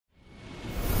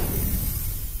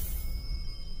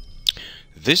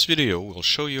This video will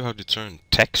show you how to turn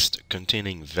text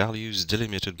containing values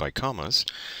delimited by commas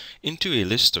into a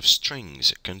list of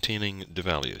strings containing the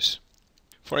values.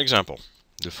 For example,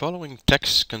 the following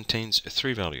text contains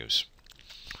 3 values.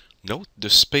 Note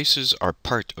the spaces are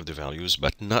part of the values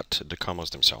but not the commas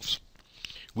themselves.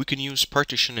 We can use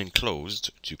partition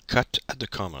enclosed to cut at the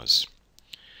commas.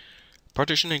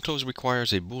 Partition enclosed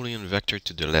requires a Boolean vector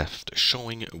to the left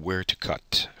showing where to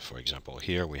cut. For example,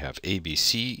 here we have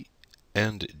ABC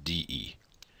and DE.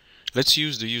 Let's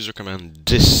use the user command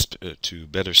disp to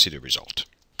better see the result.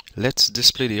 Let's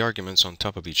display the arguments on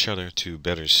top of each other to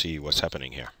better see what's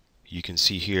happening here. You can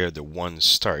see here the one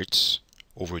starts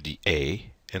over the A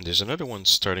and there's another one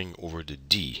starting over the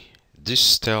D.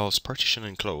 This tells partition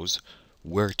enclosed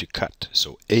where to cut.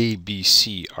 So A, B,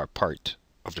 C are part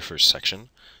of the first section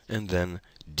and then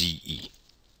DE.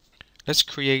 Let's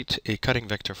create a cutting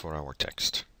vector for our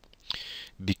text.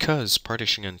 Because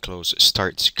partition enclosed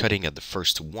starts cutting at the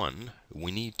first one,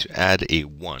 we need to add a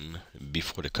 1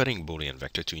 before the cutting Boolean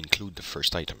vector to include the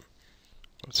first item.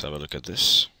 Let's have a look at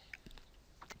this.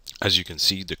 As you can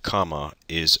see, the comma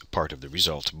is part of the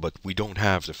result, but we don't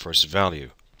have the first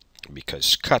value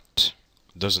because cut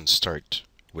doesn't start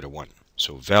with a 1.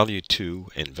 So value 2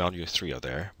 and value 3 are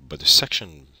there, but the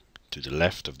section to the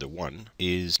left of the 1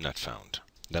 is not found.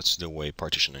 That's the way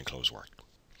partition enclosed work.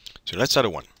 So let's add a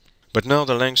 1. But now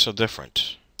the lengths are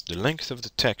different. The length of the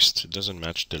text doesn't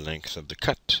match the length of the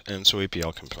cut, and so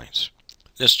APL complains.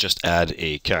 Let's just add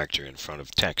a character in front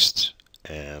of text,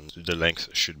 and the length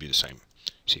should be the same.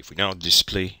 See, if we now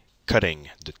display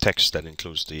cutting the text that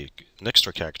includes an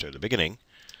extra character at the beginning,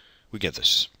 we get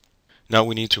this. Now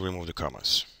we need to remove the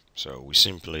commas. So we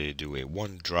simply do a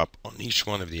 1 drop on each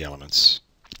one of the elements.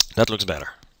 That looks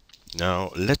better.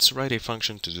 Now let's write a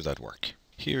function to do that work.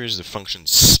 Here is the function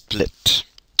split.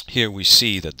 Here we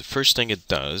see that the first thing it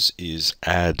does is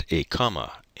add a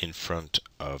comma in front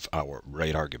of our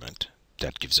right argument.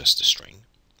 That gives us the string.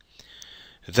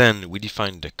 Then we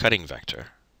define the cutting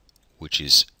vector, which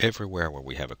is everywhere where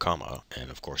we have a comma,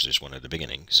 and of course there's one at the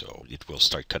beginning, so it will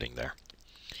start cutting there.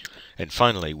 And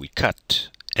finally we cut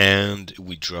and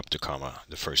we drop the comma,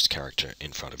 the first character,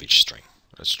 in front of each string.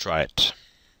 Let's try it.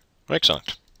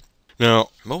 Excellent. Now,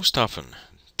 most often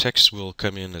text will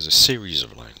come in as a series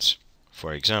of lines.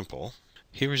 For example,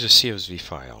 here is a CSV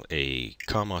file, a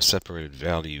comma separated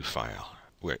value file,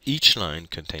 where each line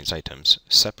contains items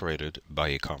separated by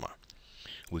a comma.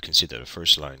 We can see that the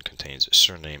first line contains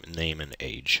surname, name, and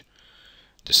age.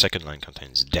 The second line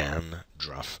contains Dan,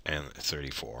 Druff, and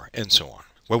 34, and so on.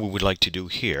 What we would like to do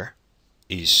here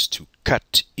is to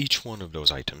cut each one of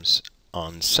those items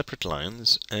on separate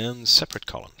lines and separate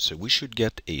columns. So we should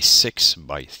get a 6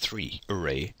 by 3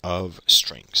 array of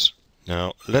strings.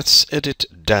 Now let's edit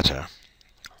data,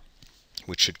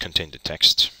 which should contain the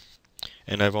text.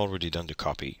 And I've already done the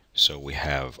copy, so we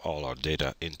have all our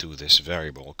data into this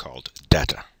variable called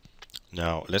data.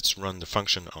 Now let's run the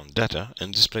function on data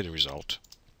and display the result.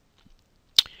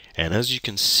 And as you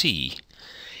can see,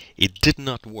 it did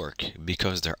not work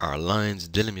because there are lines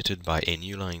delimited by a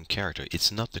new line character.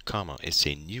 It's not the comma, it's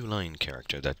a new line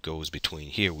character that goes between,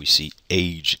 here we see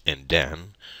age and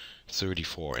Dan,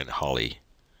 34 and Holly,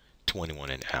 21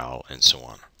 and Al, and so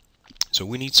on. So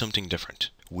we need something different.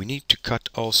 We need to cut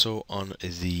also on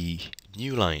the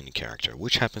new line character,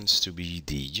 which happens to be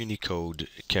the Unicode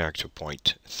character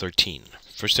point 13.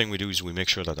 First thing we do is we make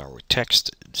sure that our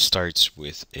text starts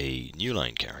with a new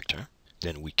line character.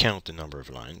 Then we count the number of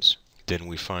lines. Then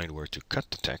we find where to cut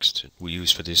the text. We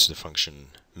use for this the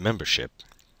function membership.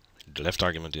 The left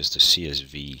argument is the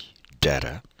CSV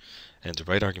data, and the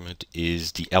right argument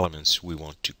is the elements we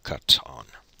want to cut on.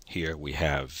 Here we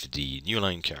have the new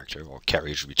line character or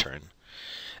carriage return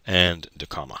and the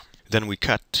comma. Then we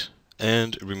cut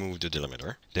and remove the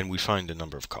delimiter. Then we find the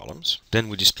number of columns. Then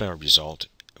we display our result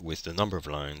with the number of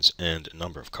lines and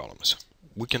number of columns.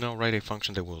 We can now write a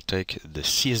function that will take the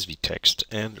CSV text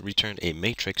and return a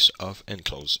matrix of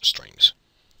enclosed strings.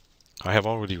 I have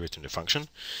already written the function.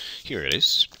 Here it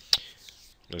is.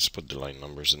 Let's put the line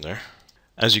numbers in there.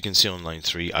 As you can see on line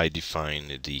 3, I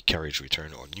define the carriage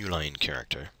return or new line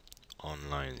character.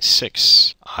 On line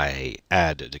 6, I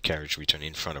add the carriage return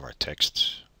in front of our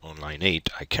text. On line 8,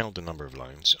 I count the number of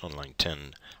lines. On line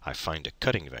 10, I find the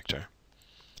cutting vector.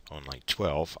 On line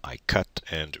 12, I cut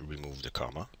and remove the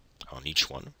comma on each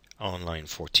one. On line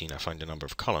 14, I find the number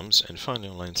of columns, and finally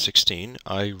on line 16,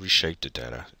 I reshape the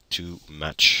data to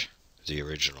match the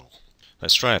original.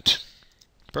 Let's try it.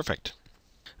 Perfect.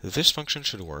 This function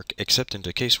should work, except in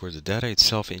the case where the data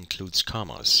itself includes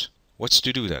commas. What's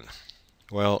to do then?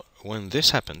 Well, when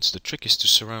this happens, the trick is to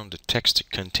surround the text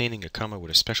containing a comma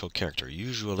with a special character,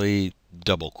 usually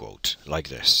double quote, like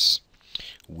this.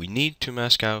 We need to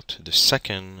mask out the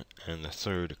second and the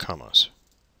third commas,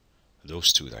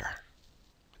 those two there.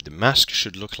 The mask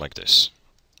should look like this.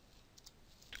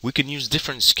 We can use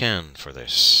different scan for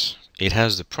this. It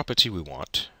has the property we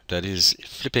want, that is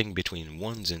flipping between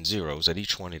ones and zeros at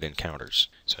each one it encounters.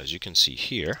 So as you can see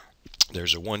here,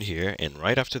 there's a 1 here, and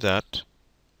right after that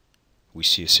we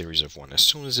see a series of 1. As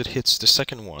soon as it hits the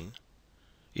second one,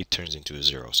 it turns into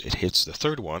zeros. It hits the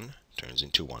third one, turns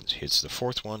into 1s. Hits the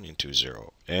fourth one into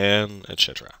 0, and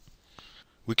etc.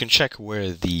 We can check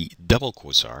where the double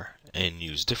quotes are and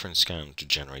use different scan to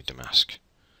generate the mask.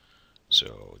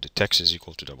 So the text is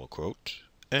equal to double quote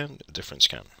and a different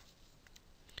scan.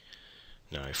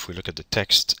 Now if we look at the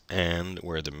text and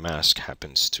where the mask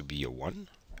happens to be a 1,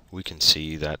 we can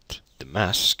see that the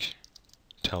mask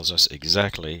tells us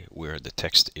exactly where the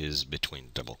text is between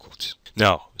double quotes.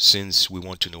 Now, since we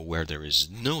want to know where there is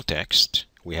no text,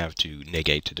 we have to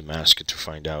negate the mask to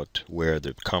find out where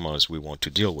the commas we want to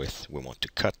deal with, we want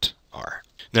to cut, are.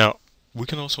 Now, we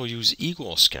can also use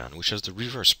equal scan, which has the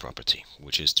reverse property,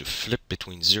 which is to flip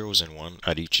between zeros and 1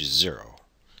 at each 0.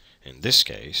 In this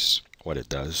case, what it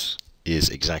does is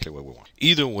exactly what we want.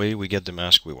 Either way, we get the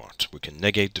mask we want. We can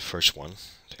negate the first one.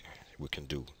 We can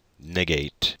do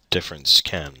negate different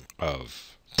scan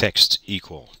of text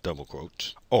equal double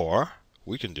quote, or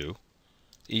we can do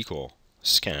equal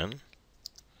scan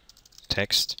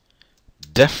text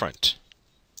different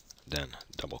than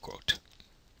double quote.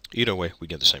 Either way, we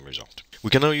get the same result. We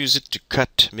can now use it to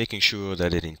cut, making sure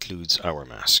that it includes our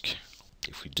mask.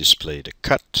 If we display the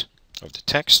cut of the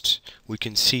text, we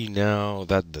can see now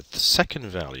that the second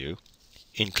value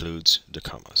includes the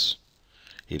commas.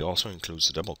 It also includes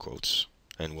the double quotes,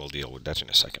 and we'll deal with that in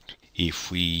a second.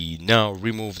 If we now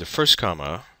remove the first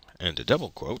comma and the double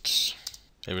quotes,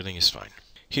 everything is fine.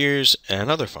 Here's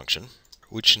another function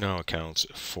which now accounts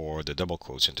for the double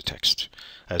quotes in the text.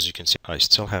 As you can see, I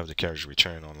still have the carriage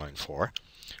return on line 4,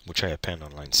 which I append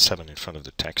on line 7 in front of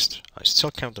the text. I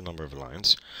still count the number of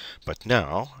lines, but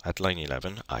now at line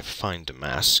 11 I find the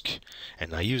mask,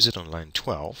 and I use it on line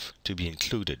 12 to be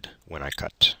included when I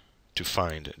cut, to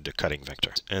find the cutting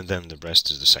vector. And then the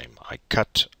rest is the same. I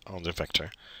cut on the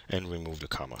vector and remove the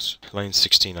commas. Line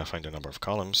 16 I find the number of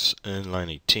columns, and line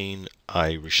 18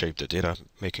 I reshape the data,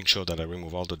 making sure that I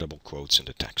remove all the double quotes in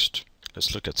the text.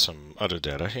 Let's look at some other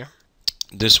data here.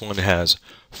 This one has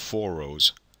 4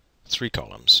 rows, 3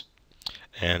 columns,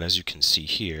 and as you can see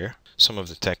here, some of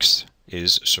the text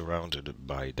is surrounded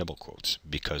by double quotes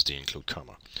because they include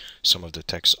comma. Some of the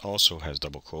text also has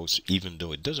double quotes even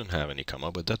though it doesn't have any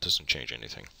comma, but that doesn't change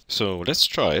anything. So let's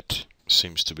try it.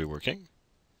 Seems to be working.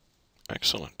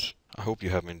 Excellent. I hope you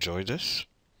have enjoyed this.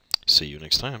 See you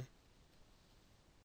next time.